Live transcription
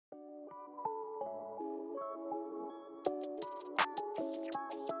I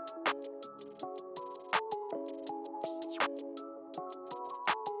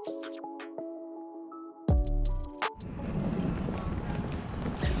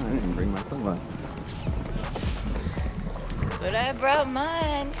didn't bring my sunglasses. But I brought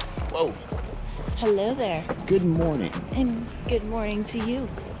mine. Whoa. Hello there. Good morning. And good morning to you.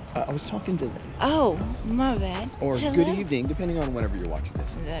 I was talking to... Oh, my bad. Or Hello. Good evening, depending on whenever you're watching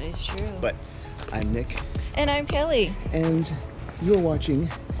this. That is true. But I'm Nick. And I'm Kelly. And you're watching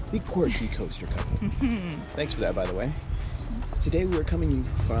the Quirky Coaster Couple. Thanks for that, by the way. Today we're coming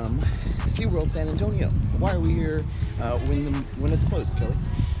from SeaWorld San Antonio. Why are we here when it's closed, Kelly?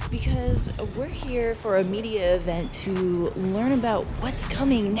 Because we're here for a media event to learn about what's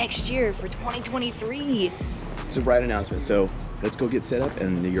coming next year for 2023. It's a bright announcement, so let's go get set up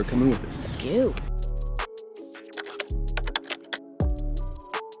and you're coming with us. Let's go.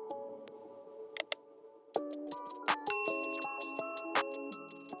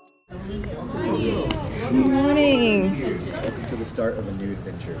 Good morning. Welcome to the start of a new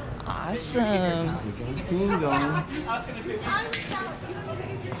adventure. Awesome. Good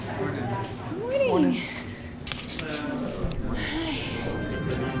Morning.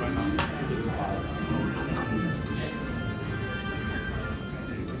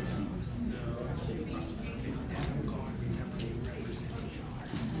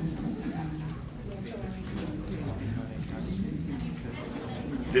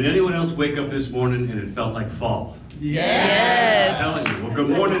 Did anyone else wake up this morning and it felt like fall? Yes. I'm telling you. Well, good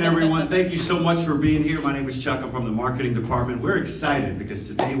morning, everyone. Thank you so much for being here. My name is Chuck. I'm from the marketing department. We're excited because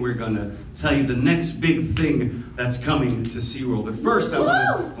today we're going to tell you the next big thing that's coming to SeaWorld. But first, I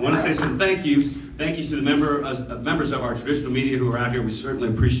want to say some thank yous. Thank you to the members of our traditional media who are out here. We certainly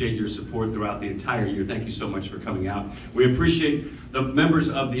appreciate your support throughout the entire year. Thank you so much for coming out. We appreciate the members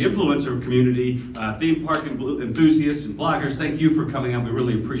of the influencer community, theme park enthusiasts and bloggers. Thank you for coming out. We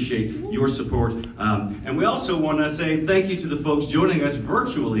really appreciate your support. And we also want to say thank you to the folks joining us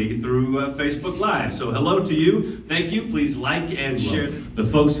virtually through Facebook Live. So hello to you. Thank you. Please like and share. The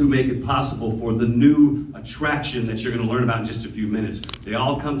folks who make it possible for the new attraction that you're going to learn about in just a few minutes. They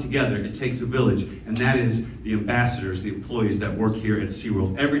all come together. It takes a village. And that is the ambassadors, the employees that work here at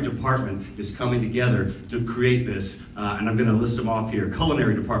SeaWorld. Every department is coming together to create this. And I'm going to list them off here.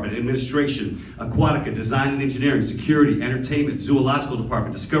 Culinary department, administration, aquatica, design and engineering, security, entertainment, zoological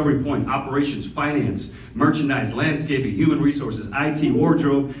department, discovery point, operations, finance, merchandise, landscaping, human resources, IT,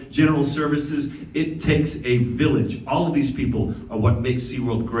 wardrobe, general services. It takes a village. All of these people are what makes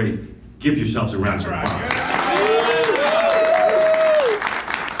SeaWorld great. Give yourselves a round of applause.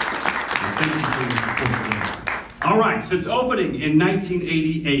 All right, since opening in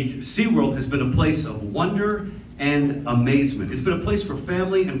 1988, SeaWorld has been a place of wonder and amazement. It's been a place for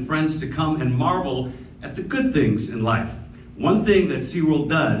family and friends to come and marvel at the good things in life. One thing that SeaWorld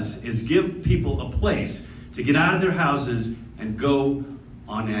does is give people a place to get out of their houses and go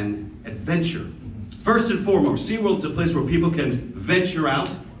on an adventure. First and foremost, SeaWorld is a place where people can venture out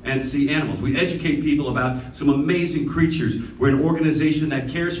and see animals. We educate people about some amazing creatures. We're an organization that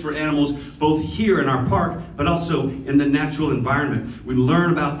cares for animals both here in our park, but also in the natural environment. We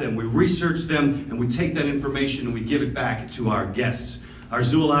learn about them, we research them, and we take that information and we give it back to our guests. Our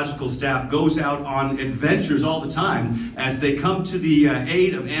zoological staff goes out on adventures all the time as they come to the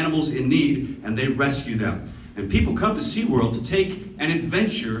aid of animals in need and they rescue them. And people come to SeaWorld to take an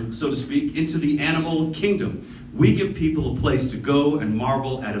adventure, so to speak, into the animal kingdom. We give people a place to go and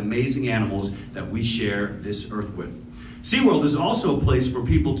marvel at amazing animals that we share this earth with. SeaWorld is also a place for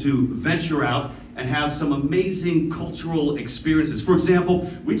people to venture out and have some amazing cultural experiences. For example,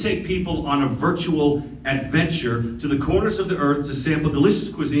 we take people on a virtual adventure to the corners of the earth to sample delicious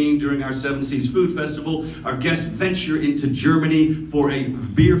cuisine during our Seven Seas Food Festival. Our guests venture into Germany for a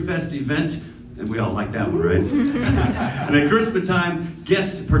beer fest event. And we all like that one, right? And at Christmas time,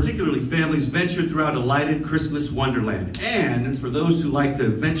 guests, particularly families, venture throughout a lighted Christmas wonderland. And for those who like to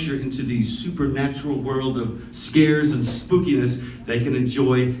venture into the supernatural world of scares and spookiness, they can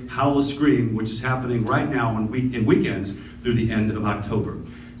enjoy Howl a Scream, which is happening right now on weekends through the end of October.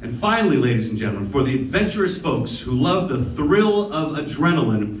 And finally, ladies and gentlemen, for the adventurous folks who love the thrill of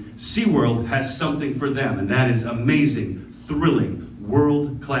adrenaline, SeaWorld has something for them, and that is amazing, thrilling,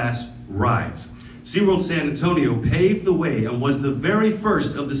 world-class rides. SeaWorld San Antonio paved the way and was the very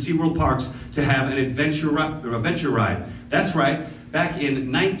first of the SeaWorld parks to have an adventure ride. That's right, back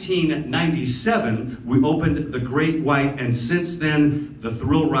in 1997, we opened the Great White, and since then, the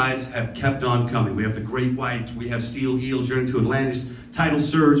thrill rides have kept on coming. We have the Great White, we have Steel Eel, Journey to Atlantis, Tidal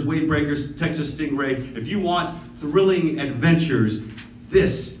Surge, Wave Breakers, Texas Stingray. If you want thrilling adventures,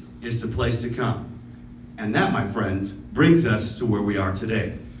 this is the place to come. And that, my friends, brings us to where we are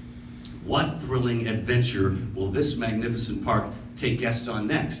today. What thrilling adventure will this magnificent park take guests on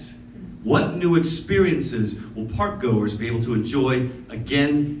next? What new experiences will park-goers be able to enjoy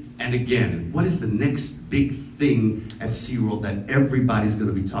again and again? What is the next big thing at SeaWorld that everybody's going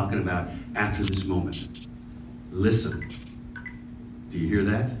to be talking about after this moment? Listen. Do you hear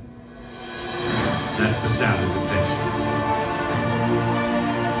that? That's the sound of adventure.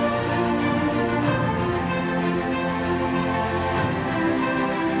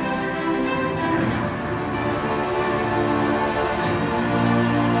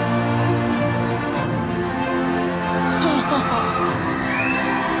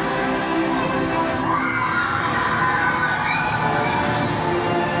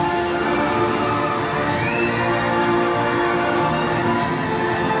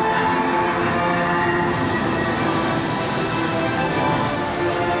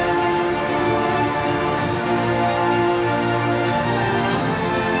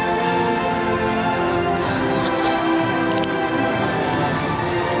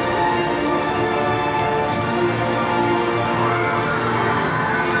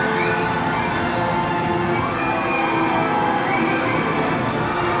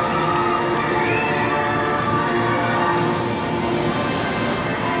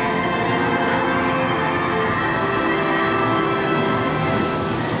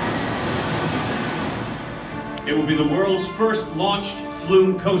 It will be the world's first launched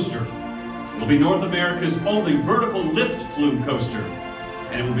flume coaster. It will be North America's only vertical lift flume coaster.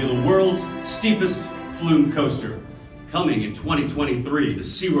 And it will be the world's steepest flume coaster. Coming in 2023 to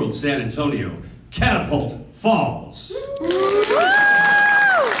SeaWorld San Antonio, Catapult Falls.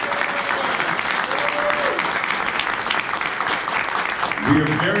 We are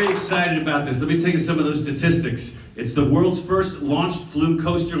very excited about this. Let me take you some of those statistics. It's the world's first launched flume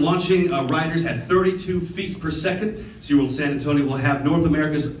coaster, launching riders at 32 feet per second. SeaWorld San Antonio will have North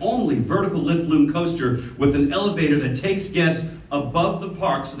America's only vertical lift flume coaster with an elevator that takes guests above the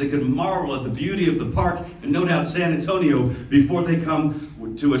park so they can marvel at the beauty of the park and no doubt San Antonio before they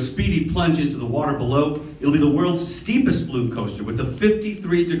come to a speedy plunge into the water below. It'll be the world's steepest flume coaster with a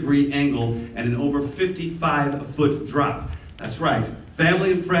 53-degree angle and an over 55-foot drop. That's right.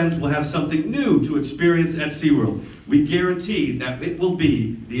 Family and friends will have something new to experience at SeaWorld. We guarantee that it will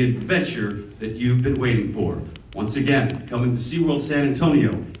be the adventure that you've been waiting for. Once again, coming to SeaWorld San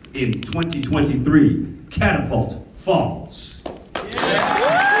Antonio in 2023, Catapult Falls. Yeah.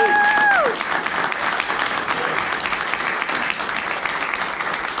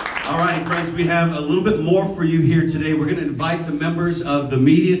 All right, friends, we have a little bit more for you here today. We're going to invite the members of the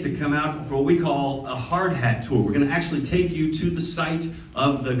media to come out for what we call a hard hat tour. We're going to actually take you to the site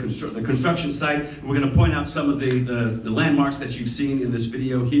of the construction site. We're going to point out some of the landmarks that you've seen in this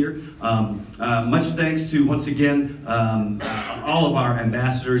video here. Much thanks to, once again, all of our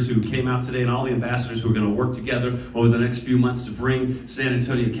ambassadors who came out today and all the ambassadors who are going to work together over the next few months to bring San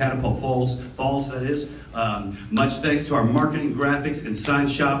Antonio Catapult Falls, that is. Much thanks to our marketing, graphics, and sign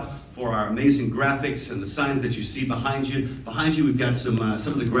shop for our amazing graphics and the signs that you see behind you. Behind you, we've got some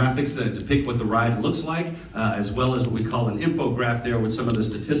of the graphics that depict what the ride looks like, as well as what we call an infograph there with some of the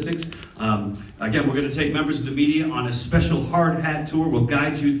statistics. Again, we're going to take members of the media on a special hard hat tour. We'll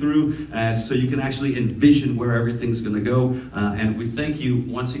guide you through so you can actually envision where everything's going to go. And we thank you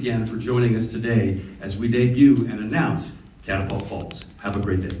once again for joining us today as we debut and announce Catapult Falls. Have a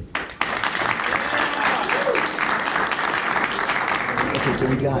great day. Okay, so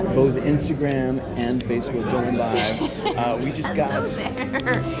we got both Instagram and Facebook going live. We just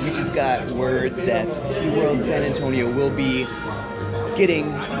got word that SeaWorld San Antonio will be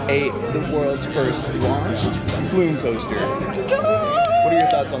getting the world's first launched flume coaster. What are your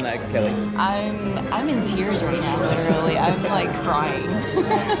thoughts on that, Kelly? I'm in tears right now, literally. I'm like crying.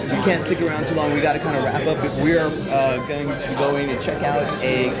 We can't stick around too long. We got to kind of wrap up. If we're going to be going to check out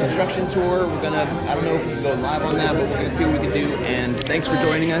a construction tour, we're gonna, I don't know if we can go live on that, but we're gonna see what we can do. And thanks for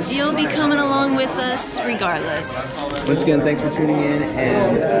joining us. You'll be coming along with us regardless. Once again, thanks for tuning in,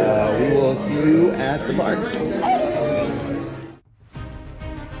 and we will see you at the parks.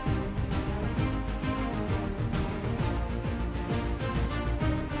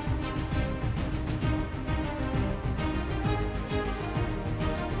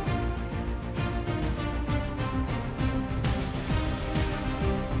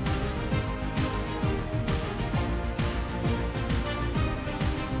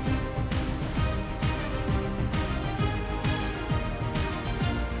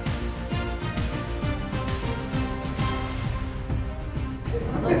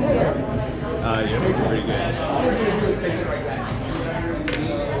 Yeah, pretty good.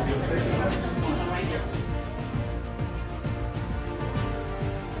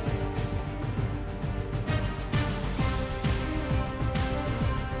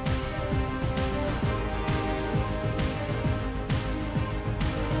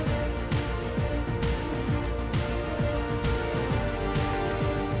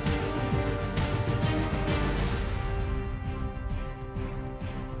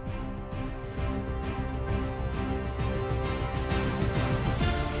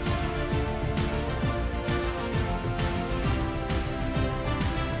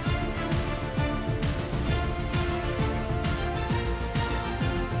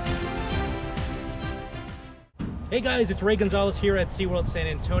 Hey guys, it's Ray Gonzalez here at SeaWorld San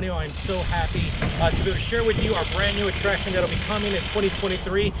Antonio. I'm so happy to be able to share with you our brand new attraction that'll be coming in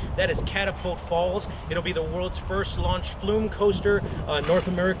 2023. That is Catapult Falls. It'll be the world's first launch flume coaster, North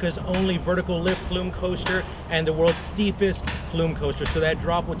America's only vertical lift flume coaster, and the world's steepest flume coaster. So that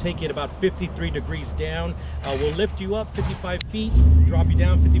drop will take you at about 53 degrees down. We'll lift you up 55 feet, drop you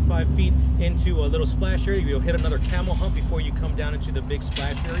down 55 feet into a little splash area. You'll hit another camel hump before you come down into the big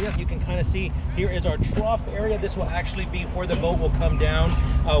splash area. You can kind of see here is our trough area. This will actually be where the boat will come down.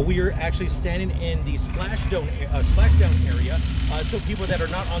 We are actually standing in the splashdown area, so people that are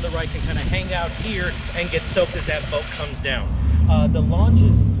not on the ride can kind of hang out here and get soaked as that boat comes down. The launch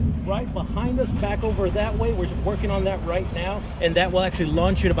is right behind us, back over that way. We're working on that right now, and that will actually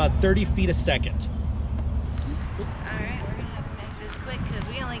launch at about 30 feet a second. Alright, we're gonna have to make this quick because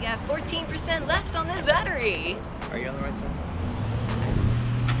we only got 14% left on this battery. Are you on the right side?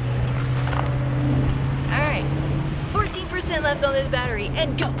 Alright, 14% left on this battery,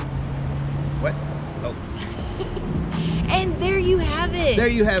 and go! What? Oh. And there you have it! There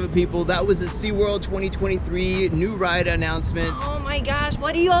you have it, people. That was the SeaWorld 2023 new ride announcement. Oh my gosh,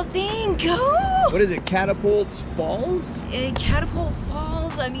 what do you all think? Oh! What is it, Catapult Falls? Catapult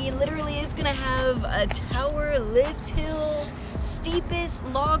Falls, I mean, literally it's gonna have a tower, lift hill, steepest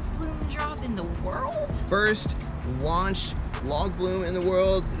log flume drop in the world. First launch log flume in the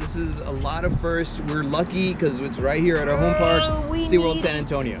world. This is a lot of firsts. We're lucky because it's right here at our home park, SeaWorld San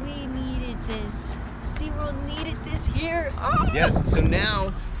Antonio. We needed this. SeaWorld needed this here. Oh. Yes, so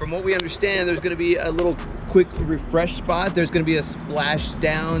now, from what we understand, there's going to be a little quick refresh spot. There's going to be a splash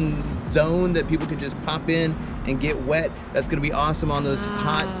down zone that people can just pop in and get wet. That's going to be awesome on those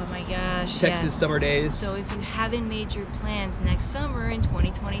hot my gosh, Texas summer days. So if you haven't made your plans next summer in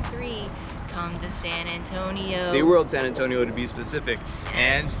 2023, come to San Antonio. SeaWorld San Antonio to be specific.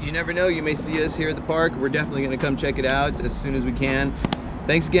 And you never know, you may see us here at the park. We're definitely going to come check it out as soon as we can.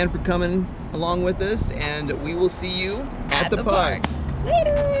 Thanks again for coming along with us, and we will see you at the parks.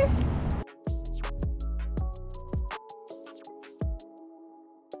 Later!